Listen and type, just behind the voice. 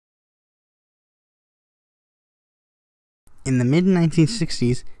In the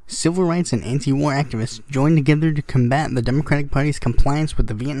mid-1960s, civil rights and anti-war activists joined together to combat the Democratic Party's compliance with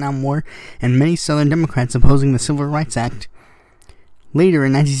the Vietnam War and many Southern Democrats opposing the Civil Rights Act. Later,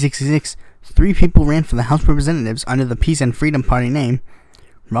 in 1966, 3 people ran for the House of Representatives under the Peace and Freedom Party name.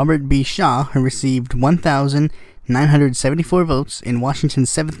 Robert B. Shaw, who received 1,974 votes in Washington's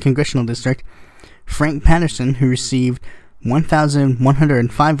 7th Congressional District, Frank Patterson, who received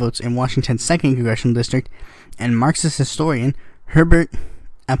 1,105 votes in Washington's 2nd Congressional District, and Marxist historian Herbert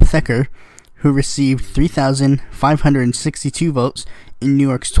Aptheker, who received 3,562 votes in New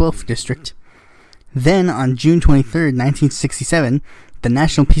York's 12th District. Then, on June 23, 1967, the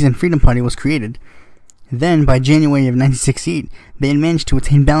National Peace and Freedom Party was created. Then, by January of 1968, they had managed to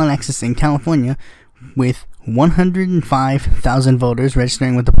attain ballot access in California with 105,000 voters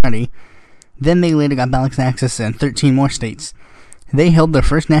registering with the party. Then they later got ballot access in 13 more states. They held their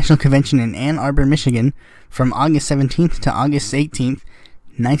first national convention in Ann Arbor, Michigan, from August 17th to August 18th,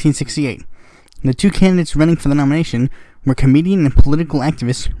 1968. The 2 candidates running for the nomination were comedian and political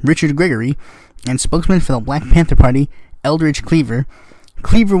activist Richard Gregory and spokesman for the Black Panther Party, Eldridge Cleaver.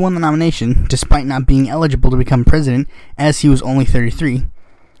 Cleaver won the nomination, despite not being eligible to become president, as he was only 33.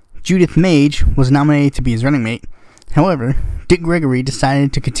 Judith Mage was nominated to be his running mate. However, Dick Gregory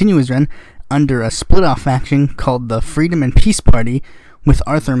decided to continue his run under a split-off faction called the Freedom and Peace Party, with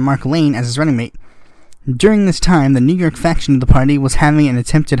Arthur Mark Lane as his running mate. During this time, the New York faction of the party was having an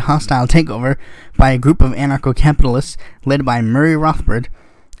attempted hostile takeover by a group of anarcho-capitalists led by Murray Rothbard,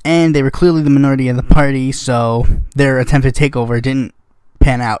 and they were clearly the minority of the party, so their attempted takeover didn't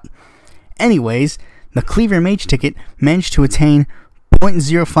pan out. Anyways, the Cleaver-Mage ticket managed to attain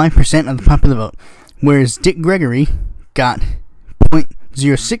 0.05% of the popular vote, whereas Dick Gregory got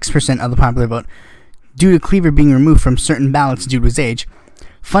 0.06% of the popular vote, due to Cleaver being removed from certain ballots due to his age.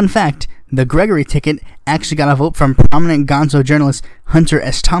 Fun fact, the Gregory ticket actually got a vote from prominent gonzo journalist Hunter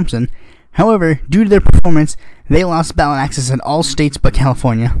S. Thompson. However, due to their performance, they lost ballot access in all states but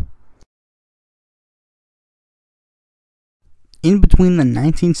California. In between the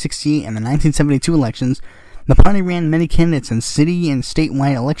 1968 and the 1972 elections, the party ran many candidates in city and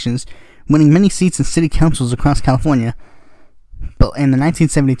statewide elections, winning many seats in city councils across California. But in the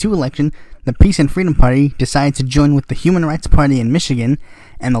 1972 election, the Peace and Freedom Party decided to join with the Human Rights Party in Michigan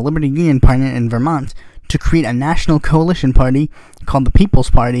and the Liberty Union Party in Vermont to create a national coalition party called the People's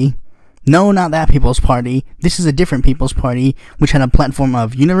Party. No, not that People's Party. This is a different People's Party, which had a platform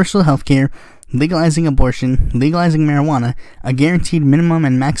of universal health care, legalizing abortion, legalizing marijuana, a guaranteed minimum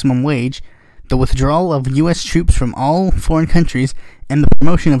and maximum wage, the withdrawal of U.S. troops from all foreign countries, and the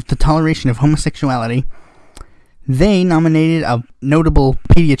promotion of the toleration of homosexuality. They nominated a notable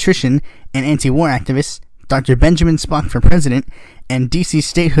pediatrician and anti-war activist, Dr. Benjamin Spock, for president, and D.C.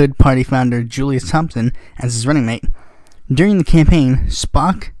 Statehood Party founder Julius Hobson as his running mate. During the campaign,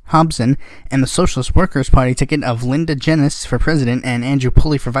 Spock, Hobson, and the Socialist Workers' Party ticket of Linda Jenness for president and Andrew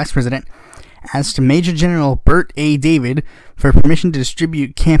Pulley for vice president, asked Major General Bert A. David for permission to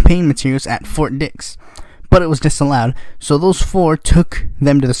distribute campaign materials at Fort Dix, but it was disallowed, so those 4 took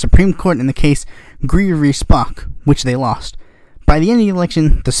them to the Supreme Court in the case Greer v. Spock, which they lost. By the end of the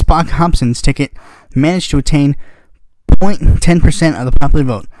election, the Spock-Hobson's ticket managed to attain 0.10% of the popular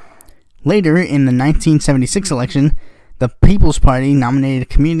vote. Later, in the 1976 election, the People's Party nominated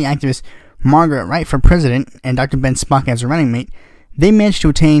community activist Margaret Wright for president and Dr. Ben Spock as her running mate. They managed to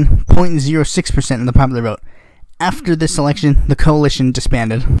attain 0.06% of the popular vote. After this election, the coalition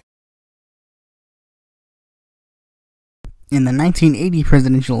disbanded. In the 1980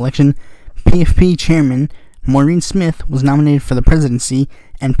 presidential election, PFP chairman Maureen Smith was nominated for the presidency,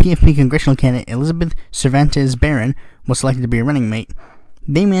 and PFP congressional candidate Elizabeth Cervantes Barron was selected to be a running mate.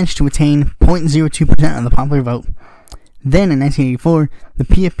 They managed to attain 0.02% of the popular vote. Then, in 1984, the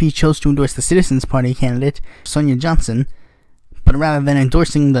PFP chose to endorse the Citizens Party candidate Sonia Johnson, but rather than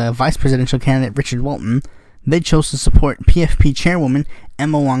endorsing the vice presidential candidate Richard Walton, they chose to support PFP chairwoman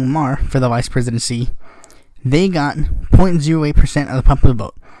Emma Wong Mar for the vice presidency. They got 0.08% of the popular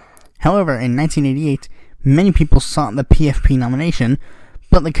vote. However, in 1988, many people sought the PFP nomination,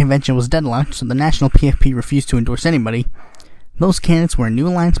 but the convention was deadlocked, so the national PFP refused to endorse anybody. Those candidates were New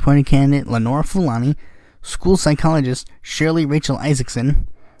Alliance Party candidate Lenora Fulani, school psychologist Shirley Rachel Isaacson,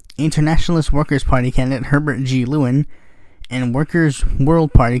 Internationalist Workers' Party candidate Herbert G. Lewin, and Workers'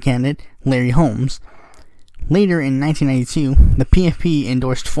 World Party candidate Larry Holmes. Later in 1992, the PFP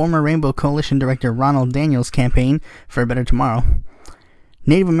endorsed former Rainbow Coalition director Ronald Daniels' campaign for a Better Tomorrow.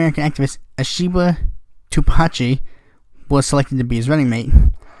 Native American activist Ashiba Tupachi was selected to be his running mate.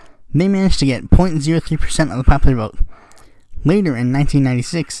 They managed to get 0.03% of the popular vote. Later in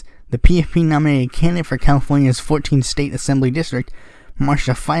 1996, The PFP nominated candidate for California's 14th State Assembly District,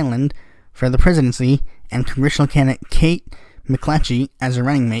 Marsha Filand, for the presidency, and congressional candidate Kate McClatchy as a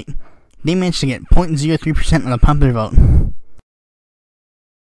running mate. They managed to get 0.03% of the popular vote.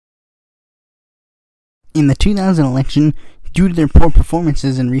 In the 2000 election, due to their poor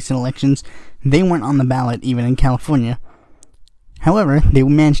performances in recent elections, they weren't on the ballot even in California. However, they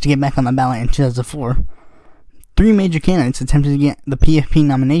managed to get back on the ballot in 2004. Three major candidates attempted to get the PFP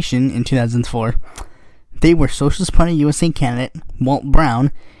nomination in 2004. They were Socialist Party USA candidate Walt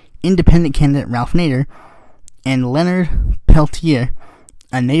Brown, Independent candidate Ralph Nader, and Leonard Peltier,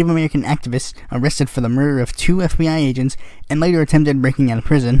 a Native American activist arrested for the murder of 2 FBI agents and later attempted breaking out of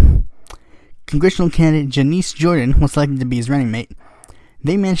prison. Congressional candidate Janice Jordan was selected to be his running mate.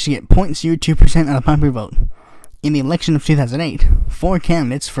 They managed to get 0.02% of the popular vote. In the election of 2008, 4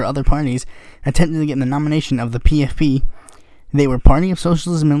 candidates for other parties attempted to get the nomination of the PFP. They were Party of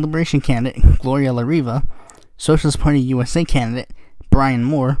Socialism and Liberation candidate Gloria La Riva, Socialist Party USA candidate Brian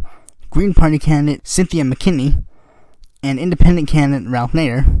Moore, Green Party candidate Cynthia McKinney, and Independent candidate Ralph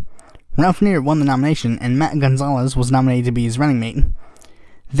Nader. Ralph Nader won the nomination, and Matt Gonzalez was nominated to be his running mate.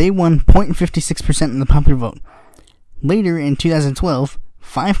 They won 0.56% of the popular vote. Later in 2012,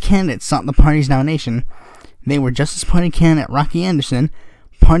 5 candidates sought the party's nomination. They were Justice Party candidate Rocky Anderson,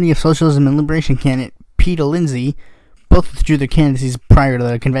 Party of Socialism and Liberation candidate Peter Lindsay, both withdrew their candidacies prior to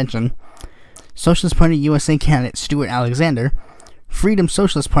the convention, Socialist Party USA candidate Stuart Alexander, Freedom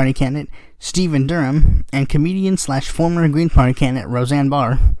Socialist Party candidate Stephen Durham, and comedian/former Green Party candidate Roseanne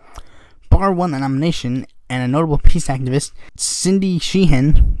Barr. Barr won the nomination, and a notable peace activist, Cindy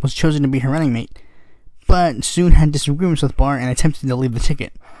Sheehan, was chosen to be her running mate, but soon had disagreements with Barr and attempted to leave the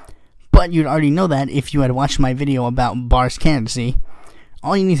ticket. But you'd already know that if you had watched my video about Barr's candidacy.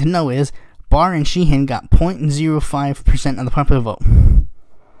 All you need to know is Barr and Sheehan got 0.05% of the popular vote.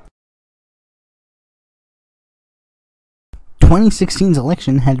 2016's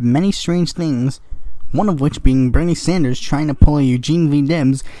election had many strange things, one of which being Bernie Sanders trying to pull a Eugene V.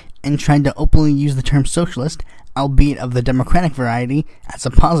 Debs and tried to openly use the term socialist, albeit of the Democratic variety, as a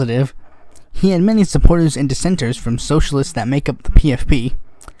positive. He had many supporters and dissenters from socialists that make up the PFP.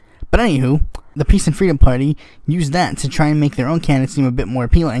 But anywho, the Peace and Freedom Party used that to try and make their own candidate seem a bit more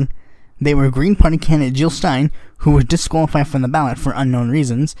appealing. They were Green Party candidate Jill Stein, who was disqualified from the ballot for unknown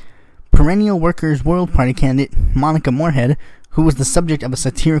reasons, Perennial Workers' World Party candidate Monica Moorhead, who was the subject of a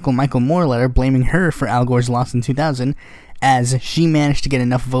satirical Michael Moore letter blaming her for Al Gore's loss in 2000, as she managed to get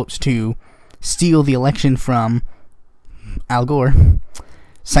enough votes to steal the election from Al Gore.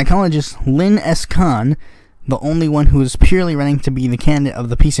 Psychologist Lynn S. Kahn, the only one who was purely running to be the candidate of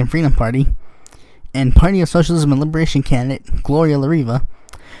the Peace and Freedom Party, and Party of Socialism and Liberation candidate Gloria La Riva.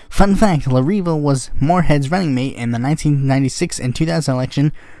 Fun fact, La Riva was Moorhead's running mate in the 1996 and 2000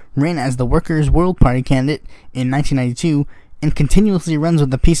 election, ran as the Workers' World Party candidate in 1992, and continuously runs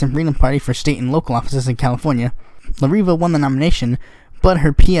with the Peace and Freedom Party for state and local offices in California. La Riva won the nomination, but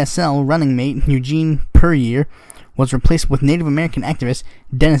her PSL running mate, Eugene Puryear, was replaced with Native American activist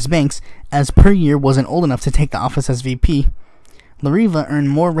Dennis Banks, as Puryear wasn't old enough to take the office as VP. La Riva earned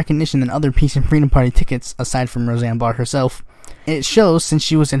more recognition than other Peace and Freedom Party tickets, aside from Roseanne Barr herself. It shows since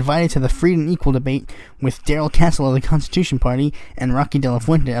she was invited to the Free and Equal debate with Darrell Castle of the Constitution Party and Rocky De La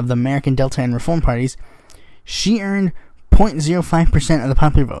Fuente of the American Delta and Reform parties. She earned 0.05% of the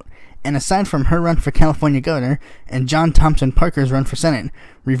popular vote, and aside from her run for California governor and John Thompson Parker's run for Senate,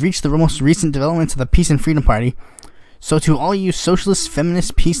 we've reached the most recent developments of the Peace and Freedom Party. So to all you socialist,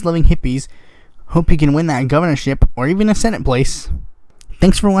 feminist, peace-loving hippies, hope you can win that governorship or even a Senate place.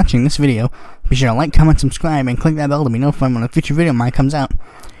 Thanks for watching this video. Be sure to like, comment, subscribe, and click that bell to be notified when a future video of mine comes out.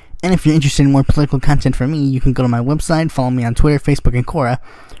 And if you're interested in more political content from me, you can go to my website, follow me on Twitter, Facebook, and Quora.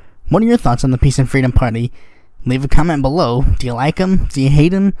 What are your thoughts on the Peace and Freedom Party? Leave a comment below. Do you like them? Do you hate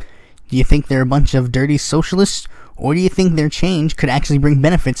them? Do you think they're a bunch of dirty socialists? Or do you think their change could actually bring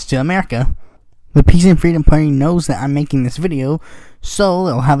benefits to America? The Peace and Freedom Party knows that I'm making this video, so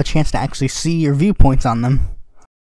they'll have a chance to actually see your viewpoints on them.